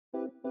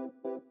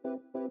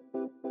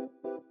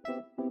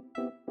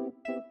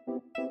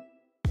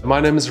My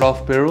name is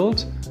Ralph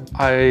Berold.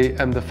 I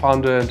am the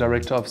founder and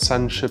director of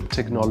Sunship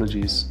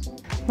Technologies.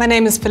 My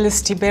name is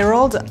Felicity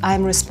Berold.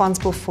 I'm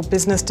responsible for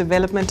business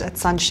development at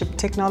Sunship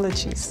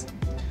Technologies.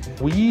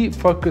 We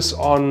focus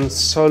on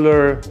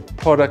solar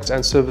products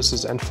and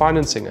services and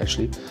financing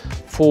actually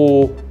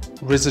for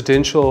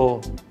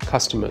residential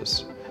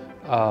customers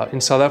in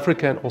South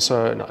Africa and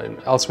also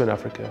elsewhere in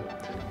Africa.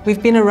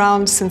 We've been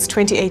around since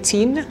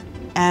 2018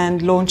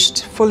 and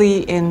launched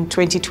fully in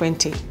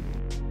 2020.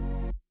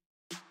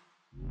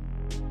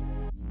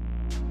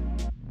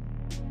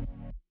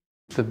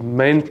 The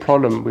main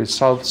problem we're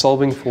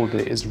solving for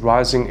there is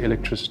rising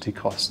electricity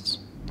costs.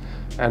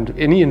 And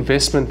any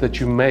investment that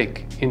you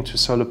make into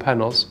solar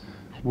panels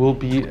will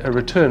be a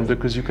return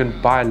because you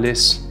can buy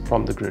less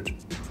from the grid.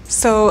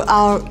 So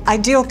our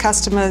ideal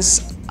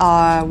customers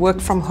are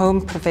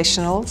work-from-home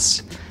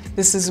professionals.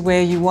 This is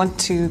where you want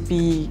to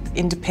be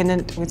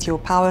independent with your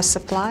power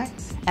supply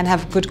and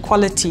have good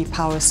quality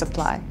power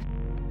supply.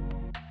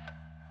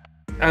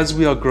 As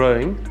we are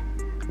growing,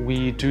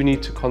 we do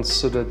need to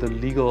consider the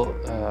legal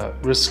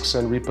risks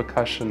and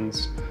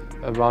repercussions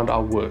around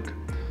our work.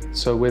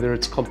 So whether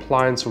it's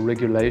compliance or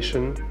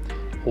regulation,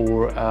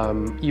 or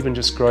even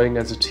just growing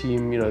as a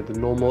team, the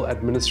normal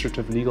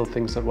administrative legal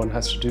things that one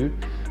has to do,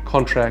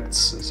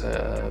 contracts,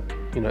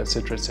 et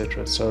cetera, et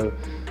cetera. So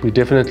we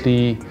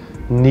definitely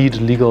need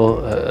legal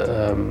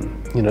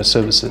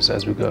services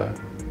as we go.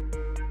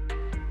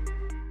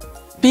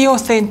 Be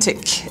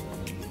authentic.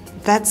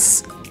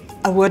 That's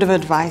a word of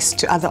advice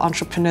to other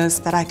entrepreneurs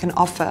that I can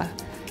offer.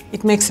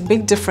 It makes a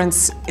big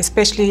difference,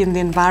 especially in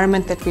the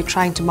environment that we're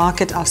trying to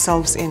market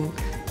ourselves in.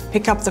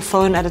 Pick up the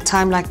phone at a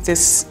time like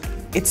this.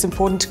 It's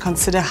important to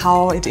consider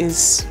how it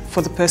is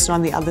for the person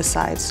on the other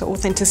side. So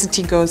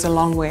authenticity goes a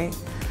long way.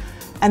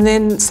 And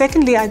then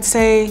secondly, I'd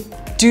say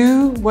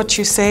do what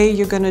you say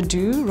you're going to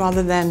do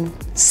rather than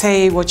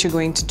say what you're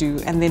going to do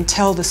and then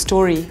tell the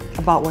story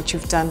about what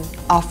you've done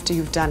after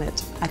you've done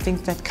it. I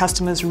think that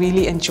customers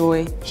really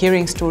enjoy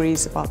hearing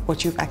stories about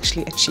what you've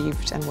actually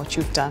achieved and what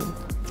you've done.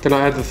 Can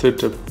I add the third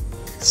tip?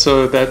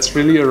 So that's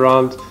really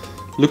around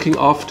looking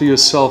after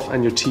yourself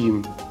and your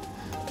team.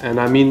 And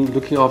I mean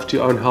looking after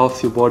your own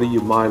health, your body,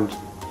 your mind.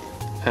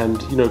 And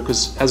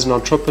because as an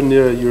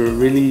entrepreneur, you're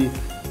really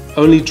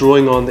only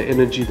drawing on the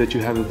energy that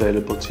you have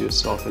available to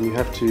yourself, and you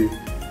have to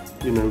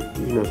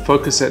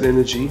focus that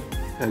energy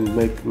and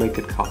make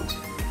it count.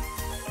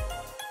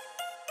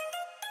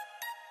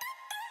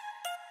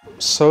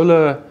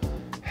 Solar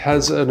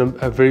has a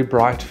very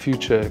bright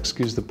future,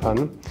 excuse the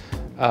pun.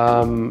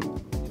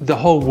 The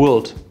whole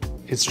world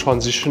is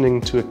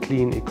transitioning to a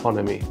clean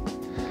economy.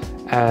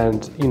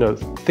 And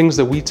things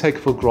that we take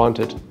for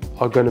granted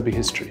are going to be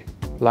history,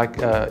 like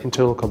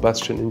internal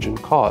combustion engine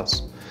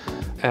cars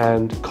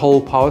and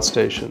coal power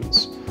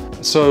stations.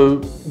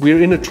 So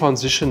we're in a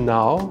transition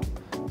now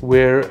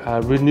where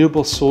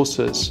renewable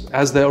sources,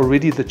 as they're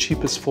already the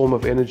cheapest form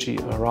of energy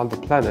around the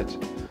planet,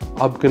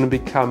 are going to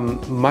become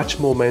much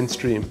more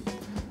mainstream,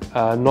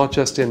 not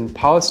just in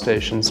power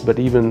stations, but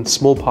even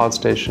small power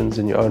stations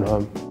in your own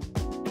home.